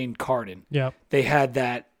Shane Carden, they had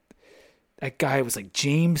that guy was like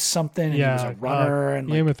James something, and he was a runner. And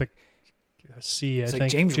name with a C, I think.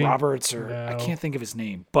 Like James Roberts, or I can't think of his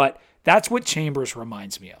name. But that's what Chambers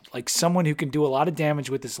reminds me of. Like someone who can do a lot of damage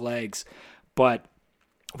with his legs, but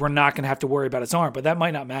we're not going to have to worry about his arm. But that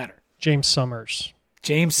might not matter. James Summers.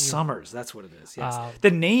 Summers, that's what it is. Yes. The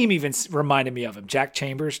name even reminded me of him. Jack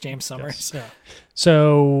Chambers, James Summers. Yes, yeah.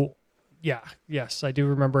 So, yes, I do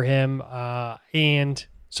remember him. And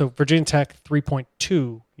so Virginia Tech,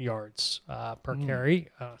 3.2 yards per carry.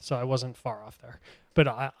 So I wasn't far off there. But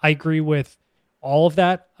I agree with all of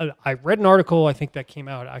that. I read an article, I think that came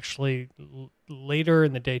out actually later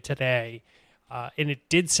in the day today, and it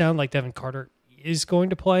did sound like Devin Carter is going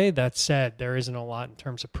to play. That said, there isn't a lot in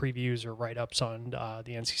terms of previews or write-ups on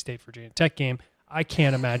the NC State Virginia Tech game. I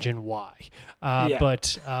can't imagine why.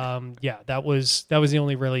 But that was the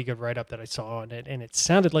only really good write-up that I saw on it, and it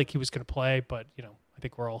sounded like he was going to play, but I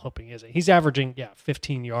think we're all hoping he isn't. He's averaging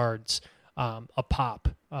 15 yards a pop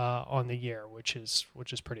on the year, which is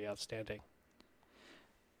pretty outstanding.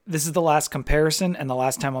 This is the last comparison and the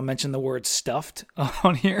last time I'll mention the word stuffed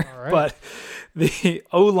on here. Right. But the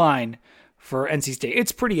O-line for NC State,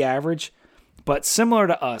 it's pretty average, but similar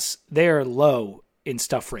to us, they are low in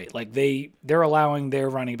stuff rate. Like they're allowing their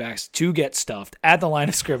running backs to get stuffed at the line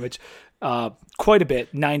of scrimmage quite a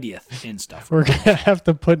bit, 90th in stuff. We're going to have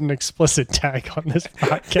to put an explicit tag on this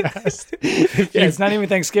podcast. It's not even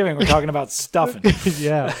Thanksgiving. We're talking about stuffing.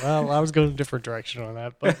 Yeah, well, I was going a different direction on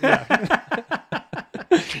that, but yeah.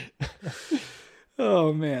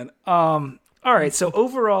 Oh, man. All right, so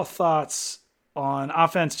overall thoughts on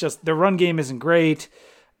offense, just their run game isn't great,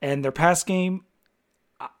 and their pass game,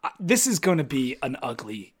 this is going to be an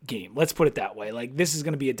ugly game. Let's put it that way. Like, this is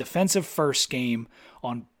going to be a defensive first game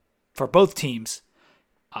for both teams.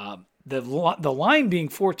 The line being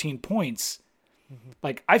 14 points,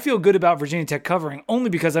 like, I feel good about Virginia Tech covering only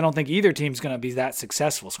because I don't think either team's going to be that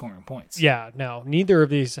successful scoring points. Yeah, no, neither of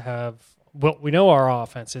these have. Well, we know our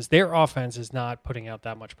offense is. Their offense is not putting out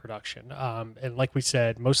that much production. And like we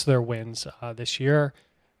said, most of their wins this year,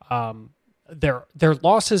 their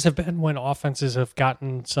losses have been when offenses have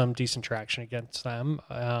gotten some decent traction against them.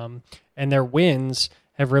 And their wins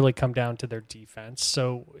have really come down to their defense.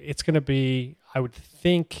 So it's going to be, I would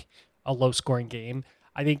think, a low-scoring game.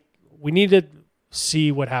 I think we need to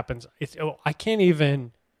see what happens. I can't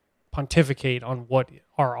even pontificate on what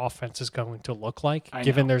our offense is going to look like,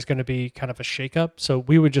 given there's going to be kind of a shakeup. So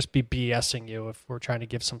we would just be BSing you if we're trying to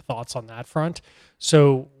give some thoughts on that front.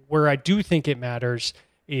 So where I do think it matters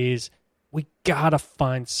is we got to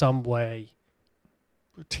find some way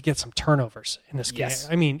to get some turnovers in this game.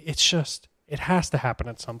 I mean, it has to happen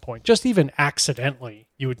at some point. Just even accidentally,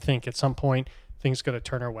 you would think at some point things going to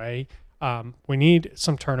turn our way. We need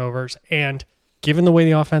some turnovers. And given the way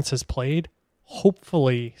the offense has played,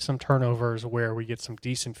 hopefully some turnovers where we get some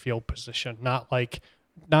decent field position, not like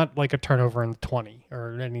a turnover in the 20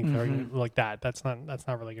 or anything like that. That's not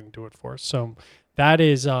really going to do it for us. So that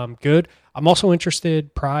is good. I'm also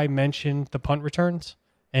interested. Pry mentioned the punt returns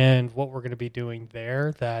and what we're going to be doing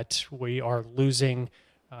there. That we are losing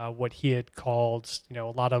what he had called, a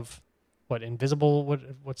lot of invisible.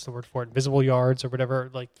 What's the word for it? Invisible yards or whatever.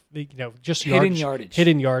 Like just hidden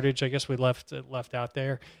yardage. I guess we left out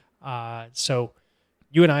there. So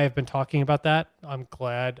you and I have been talking about that. I'm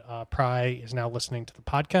glad Pry is now listening to the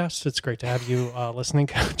podcast. It's great to have you listening,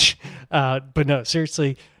 Coach. But no,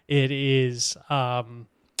 seriously, it is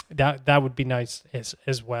that would be nice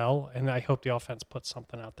as well. And I hope the offense puts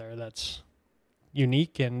something out there that's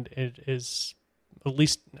unique, and it is at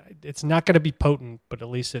least it's not going to be potent, but at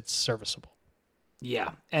least it's serviceable.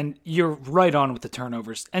 Yeah, and you're right on with the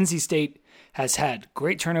turnovers. NC State has had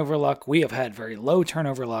great turnover luck. We have had very low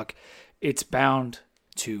turnover luck. It's bound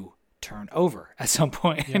to turn over at some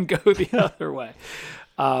point and go the other way.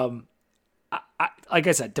 Like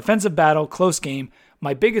I said, defensive battle, close game.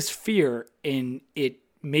 My biggest fear in it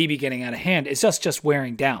maybe getting out of hand is just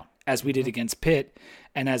wearing down, as we did against Pitt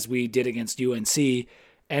and as we did against UNC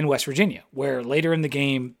and West Virginia, where later in the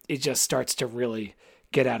game it just starts to really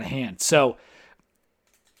get out of hand. So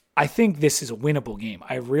I think this is a winnable game.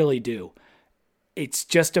 I really do. it's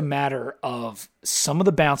just a matter of some of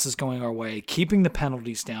the bounces going our way, keeping the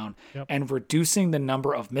penalties down, and reducing the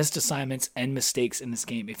number of missed assignments and mistakes in this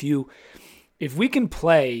game. If we can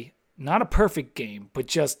play not a perfect game, but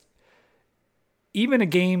just even a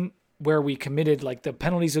game where we committed like the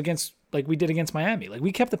penalties against, like we did against Miami, like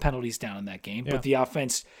we kept the penalties down in that game, but the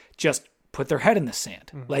offense just put their head in the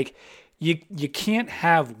sand. Like you can't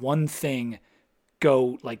have one thing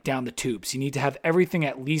go like down the tubes. You need to have everything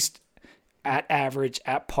at least at average,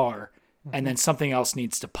 at par, and then something else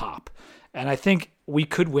needs to pop. And I think we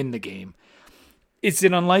could win the game. Is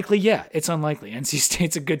it unlikely? Yeah, it's unlikely. NC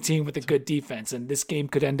State's a good team with a good defense, and this game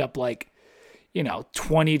could end up like,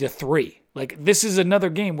 20-3. Like, this is another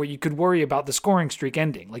game where you could worry about the scoring streak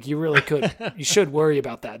ending. Like, you really could. You should worry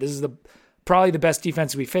about that. This is probably the best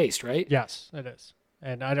defense we faced, right? Yes, it is.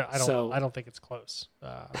 And I don't think it's close.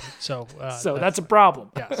 So that's a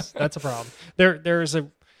problem. Yes, that's a problem. There's a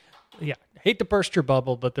hate to burst your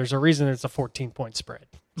bubble, but there's a reason it's a 14-point spread.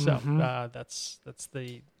 So that's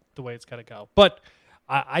the way it's got to go. But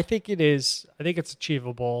I think it is. I think it's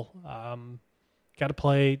achievable. Got to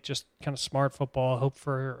play just kind of smart football. Hope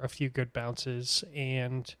for a few good bounces,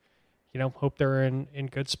 and hope they're in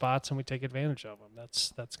good spots and we take advantage of them.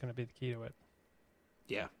 That's going to be the key to it.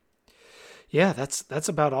 Yeah, that's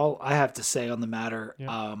about all I have to say on the matter.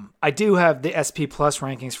 Yeah. I do have the SP Plus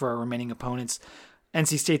rankings for our remaining opponents.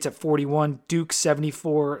 NC State's at 41, Duke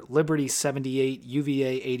 74, Liberty 78,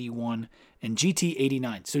 UVA 81, and GT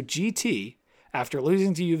 89. So GT, after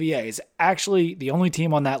losing to UVA, is actually the only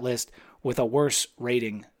team on that list with a worse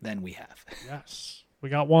rating than we have. Yes, we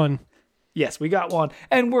got one. Yes, we got one,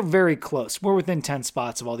 and we're very close. We're within 10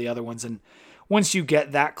 spots of all the other ones, and once you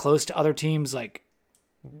get that close to other teams, like,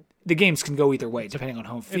 the games can go either way, depending on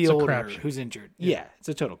home field or who's injured. Yeah, it's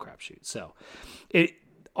a total crapshoot. So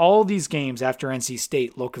all these games after NC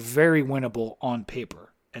State look very winnable on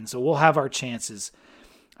paper, and so we'll have our chances.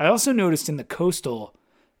 I also noticed in the Coastal,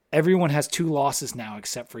 everyone has 2 losses now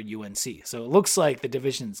except for UNC. So it looks like the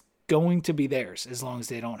division's going to be theirs as long as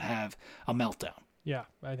they don't have a meltdown. Yeah,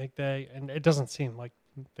 I think and it doesn't seem like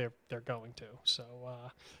they're going to. So,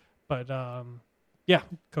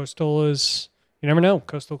 Coastal is. You never know.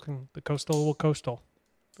 The Coastal will coastal.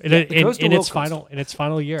 In its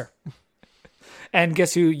final year. And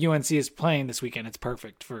guess who UNC is playing this weekend? It's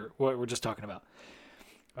perfect for what we're just talking about.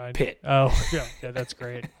 Pitt. Oh, yeah, that's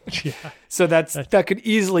great. Yeah. So that could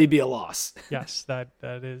easily be a loss. Yes,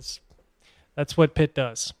 that's what Pitt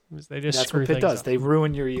does. That's what Pitt does. Up. They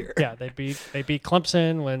ruin your year. Yeah, they beat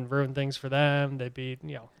Clemson and ruin things for them. They beat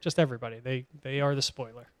just everybody. They are the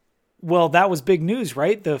spoiler. Well, that was big news,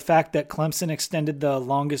 right? The fact that Clemson extended the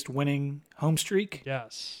longest winning home streak.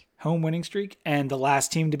 Yes. Home winning streak. And the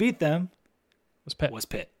last team to beat them was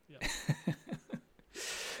Pitt. Yeah.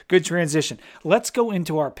 Good transition. Let's go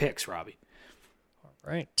into our picks, Robbie. All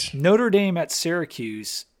right. Notre Dame at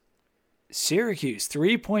Syracuse.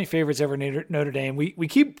 3-point favorites over Notre Dame. We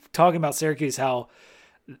keep talking about Syracuse, how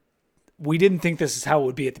we didn't think this is how it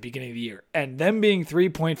would be at the beginning of the year. And them being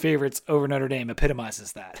 3-point favorites over Notre Dame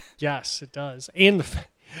epitomizes that. Yes, it does. And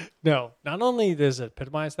not only does it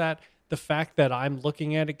epitomize that, the fact that I'm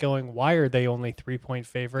looking at it going, why are they only 3-point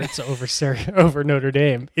favorites over Notre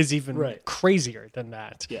Dame is even crazier than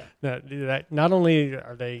that. Yeah. That not only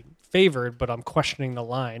are they favored, but I'm questioning the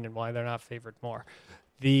line and why they're not favored more.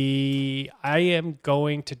 I am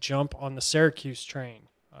going to jump on the Syracuse train.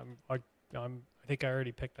 I think I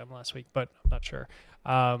already picked them last week, but I'm not sure.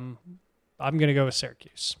 I'm going to go with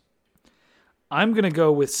Syracuse. I'm going to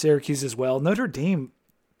go with Syracuse as well. Notre Dame,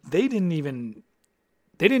 they didn't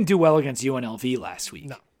do well against UNLV last week.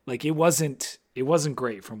 No. Like it wasn't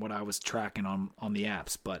great from what I was tracking on the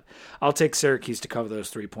apps, but I'll take Syracuse to cover those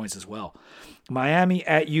 3 points as well. Miami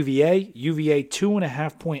at UVA. UVA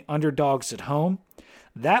 2.5-point underdogs at home.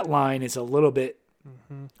 That line is a little bit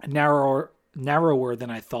narrower than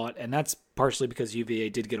I thought, and that's partially because UVA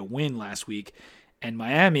did get a win last week. And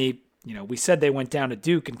Miami, we said they went down to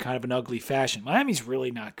Duke in kind of an ugly fashion. Miami's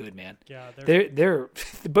really not good, man. Yeah, they're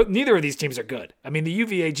but neither of these teams are good. I mean, the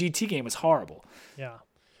UVA GT game was horrible. Yeah.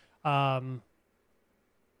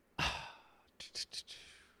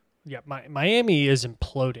 Miami is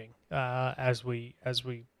imploding as we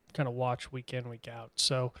kind of watch week in, week out.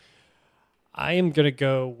 So I am going to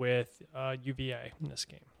go with UVA in this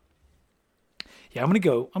game. Yeah, I'm going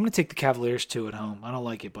to take the Cavaliers 2 at home. I don't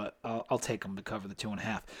like it, but I'll take them to cover the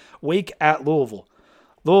 2.5. Wake at Louisville.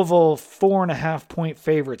 Louisville 4.5-point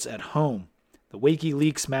favorites at home. The Wakey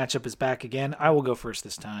Leaks matchup is back again. I will go first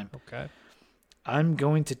this time. Okay. I'm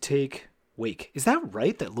going to take Wake. Is that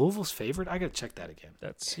right that Louisville's favored? I got to check that again.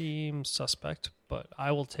 That seems suspect, but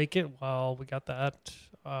I will take it while we got that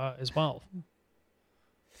as well.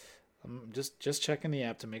 I'm just checking the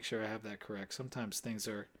app to make sure I have that correct. Sometimes things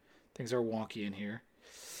are wonky in here.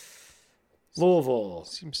 Louisville,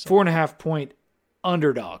 Seems so- 4.5 point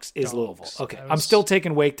underdogs is Dogs. Louisville. Okay, I I'm was- still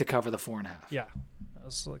taking Wake to cover the 4.5. Yeah, I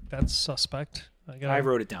was like, that's suspect. I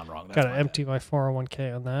wrote it down wrong. That's Gotta my empty my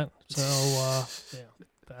 401k on that. So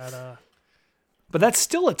But that's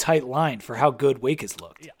still a tight line for how good Wake has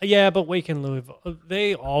looked. yeah, but Wake and Louisville,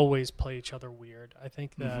 they always play each other weird. I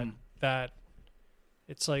think Mm-hmm. that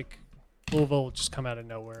it's like Louisville will just come out of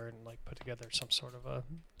nowhere and like put together some sort of a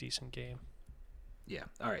decent game. Yeah.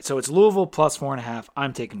 All right. So it's Louisville plus 4.5.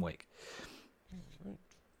 I'm taking Wake.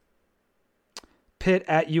 Pitt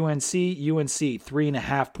at UNC. UNC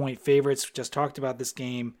 3.5 point favorites. Just talked about this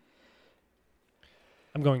game.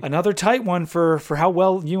 I'm going. Another tight one for how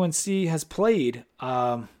well UNC has played.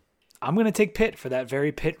 I'm going to take Pitt for that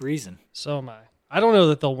very Pitt reason. So am I. I don't know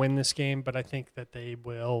that they'll win this game, but I think that they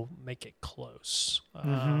will make it close,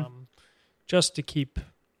 just to keep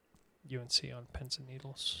UNC on pins and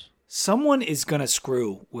needles. Someone is going to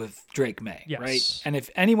screw with Drake May, Yes. right? And if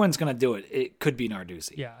anyone's going to do it, it could be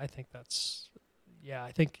Narduzzi. Yeah, I think that's. Yeah,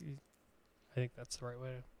 I think that's the right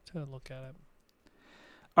way to look at it.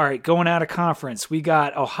 All right, going out of conference, we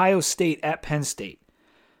got Ohio State at Penn State.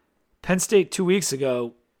 Penn State 2 weeks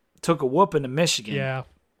ago took a whooping to Michigan. Yeah,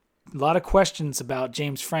 A lot of questions about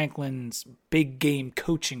James Franklin's big game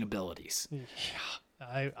coaching abilities.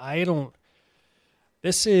 I don't.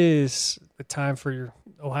 This is the time for your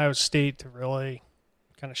Ohio State to really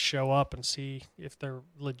kind of show up and see if they're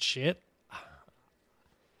legit.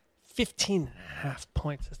 15.5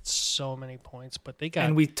 points. That's so many points, but they got.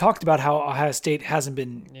 And we talked about how Ohio State hasn't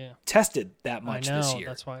been tested that much I know, this year.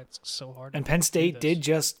 that's why it's so hard. And to Penn do State this. did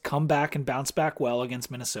just come back and bounce back well against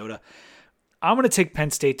Minnesota. I'm going to take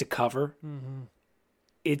Penn State to cover. Mm-hmm.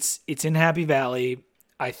 It's in Happy Valley.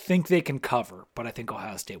 I think they can cover, but I think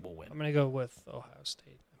Ohio State will win. I'm going to go with Ohio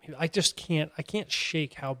State. I mean, I just can't. I can't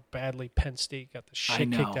shake how badly Penn State got the shit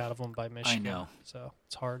know. kicked out of them by Michigan. know. So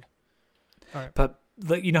it's hard. All right. But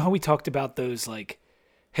you know how we talked about those like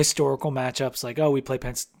historical matchups, like we play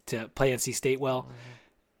NC State well. Mm-hmm.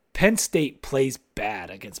 Penn State plays bad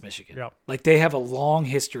against Michigan. Yep. Like they have a long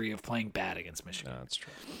history of playing bad against Michigan. No, that's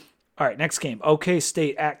true. All right, next game. OK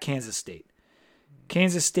State at Kansas State.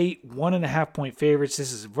 Kansas State 1.5 point favorites.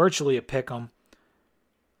 This is virtually a pick 'em.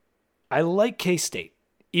 I like K-State.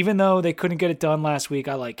 Even though they couldn't get it done last week,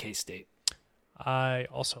 I like K-State. I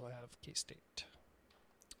also have K-State.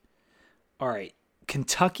 All right.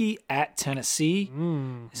 Kentucky at Tennessee.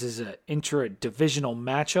 This is an intra-divisional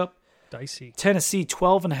matchup. Dicey. Tennessee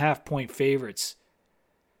 12.5 point favorites.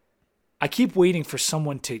 I keep waiting for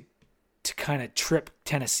someone to kind of trip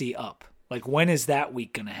Tennessee up. Like, when is that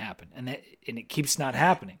week going to happen? And it keeps not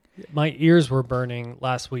happening. My ears were burning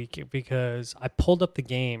last week because I pulled up the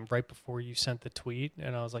game right before you sent the tweet,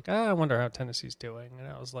 and I was like, I wonder how Tennessee's doing. And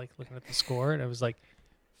I was like looking at the score, and it was like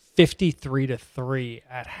 53-3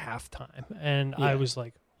 at halftime. And I was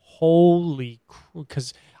like, holy,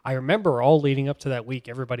 because I remember all leading up to that week,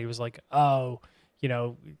 everybody was like, oh, you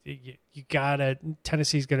know, you gotta,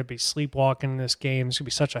 Tennessee's going to be sleepwalking in this game. It's going to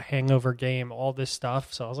be such a hangover game, all this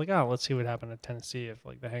stuff. So I was like, oh, let's see what happened to Tennessee if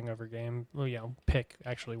like the hangover game, pick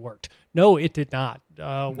actually worked. No, it did not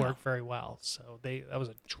work very well. So that was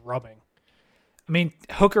a drubbing. I mean,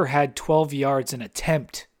 Hooker had 12 yards an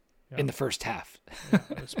attempt in the first half.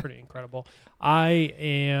 It was pretty incredible. I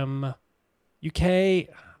am UK.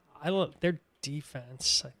 I love their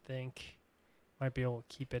defense. I think might be able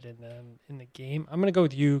to keep it in the game. I'm going to go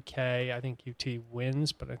with UK. I think UT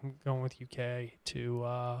wins, but I'm going with UK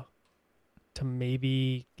to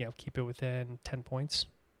maybe keep it within 10 points.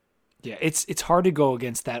 Yeah, it's hard to go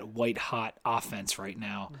against that white hot offense right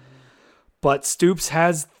now. But Stoops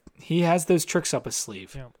has those tricks up his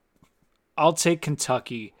sleeve. Yeah. I'll take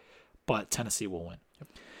Kentucky, but Tennessee will win. Yep.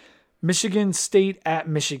 Michigan State at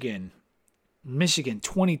Michigan. Michigan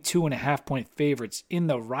 22.5 point favorites in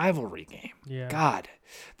the rivalry game. Yeah. God,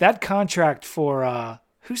 that contract for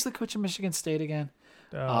who's the coach of Michigan State again?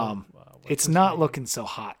 It's not looking so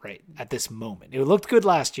hot right at this moment. It looked good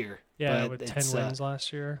last year. Yeah, but with 10 wins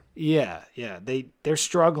last year. Yeah. They're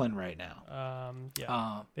struggling right now.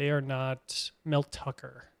 They are not Mel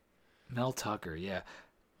Tucker. Mel Tucker, yeah.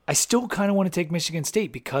 I still kind of want to take Michigan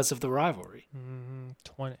State because of the rivalry.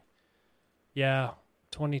 20. Yeah,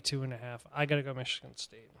 22.5. I got to go Michigan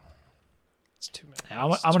State. It's too many. I'm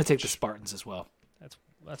going to take the Spartans as well. That's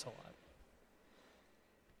a lot.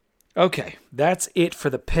 Okay, that's it for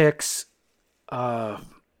the picks.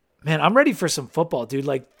 Man, I'm ready for some football, dude.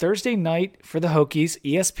 Like Thursday night for the Hokies,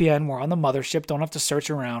 ESPN, we're on the mothership. Don't have to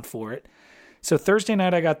search around for it. So Thursday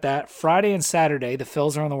night, I got that. Friday and Saturday, the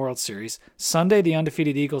Phils are in the World Series. Sunday, the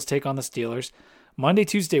undefeated Eagles take on the Steelers. Monday,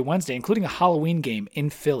 Tuesday, Wednesday, including a Halloween game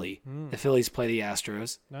in Philly. The Phillies play the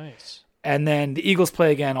Astros. Nice. And then the Eagles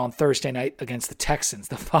play again on Thursday night against the Texans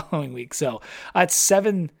the following week. So that's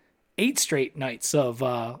 8 straight nights of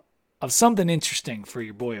something interesting for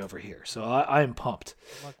your boy over here. So I am pumped.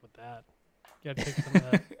 Good luck with that. You gotta take some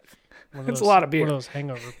of that. It's a lot of beer. One of those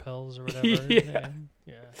hangover pills or whatever. Yeah.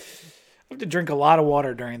 Yeah. I have to drink a lot of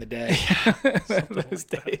water during the day. Those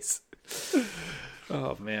days.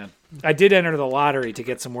 Oh, man. I did enter the lottery to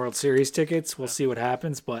get some World Series tickets. We'll see what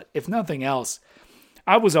happens. But if nothing else,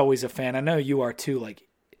 I was always a fan. I know you are too. Like,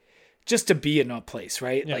 just to be in a place,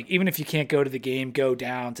 right? Yeah. Like, even if you can't go to the game, go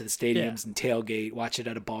down to the stadiums and tailgate, watch it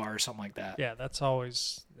at a bar or something like that. Yeah, that's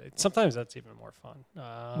always. Sometimes that's even more fun.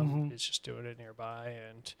 It's just doing it nearby,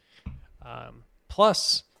 and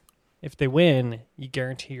plus, if they win, you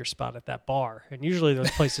guarantee your spot at that bar. And usually those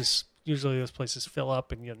places fill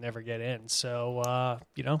up, and you'll never get in. So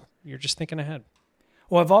you're just thinking ahead.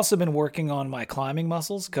 Well, I've also been working on my climbing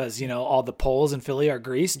muscles because, all the poles in Philly are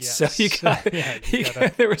greased. Yes. So you got,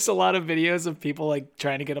 gotta- there was a lot of videos of people like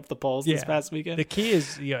trying to get up the poles this past weekend. The key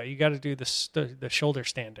is, you got to do the shoulder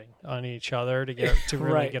standing on each other to get to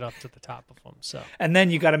really Right. get up to the top of them. So And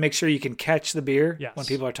then you got to make sure you can catch the beer Yes. when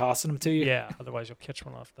people are tossing them to you. yeah, otherwise you'll catch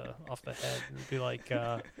one off the head. It'd be like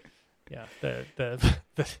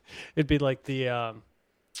it'd be like the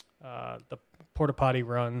porta potty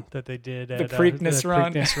run that they did at The Preakness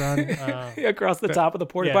run. Preakness run. Across the top of the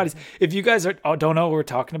porta yeah. potties. If you guys don't know what we're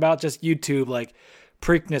talking about, just YouTube like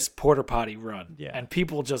Preakness porta potty run. Yeah. And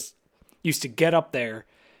people just used to get up there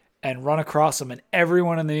and run across them, and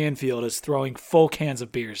everyone in the infield is throwing full cans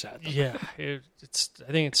of beers at them. Yeah, I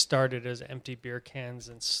think it started as empty beer cans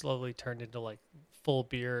and slowly turned into like full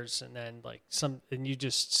beers, and then and you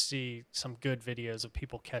just see some good videos of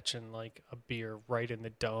people catching like a beer right in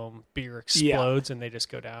the dome. Beer explodes and they just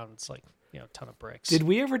go down. It's like a ton of bricks. Did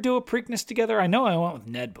we ever do a Preakness together? I know I went with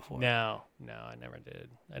Ned before. No, I never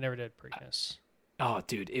did. I never did Preakness. Oh,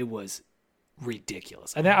 dude, it was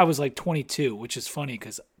ridiculous. I think I was like 22, which is funny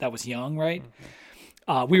because that was young, right?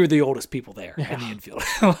 We were the oldest people there in the infield.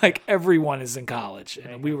 Like everyone is in college,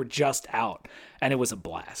 and we were just out, and it was a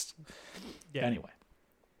blast. Yeah. Anyway.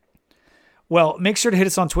 Well, make sure to hit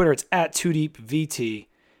us on Twitter. It's at 2deepvt.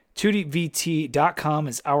 2deepvt.com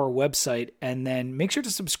is our website. And then make sure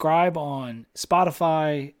to subscribe on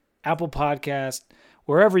Spotify, Apple Podcast,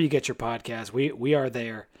 wherever you get your podcast. We are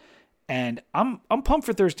there. And I'm pumped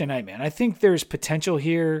for Thursday night, man. I think there's potential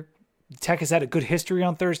here. Tech has had a good history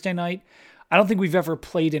on Thursday night. I don't think we've ever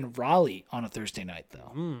played in Raleigh on a Thursday night,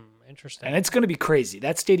 though. Interesting. And it's going to be crazy.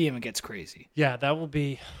 That stadium gets crazy. Yeah, that will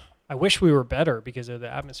be. I wish we were better because the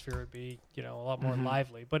atmosphere would be, a lot more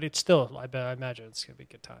lively. But it's still, I imagine it's going to be a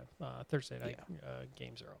good time. Thursday night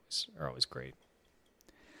games are always great.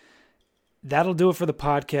 That'll do it for the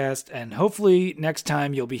podcast, and hopefully next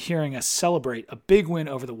time you'll be hearing us celebrate a big win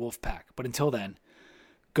over the Wolfpack. But until then,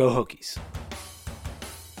 go Hokies.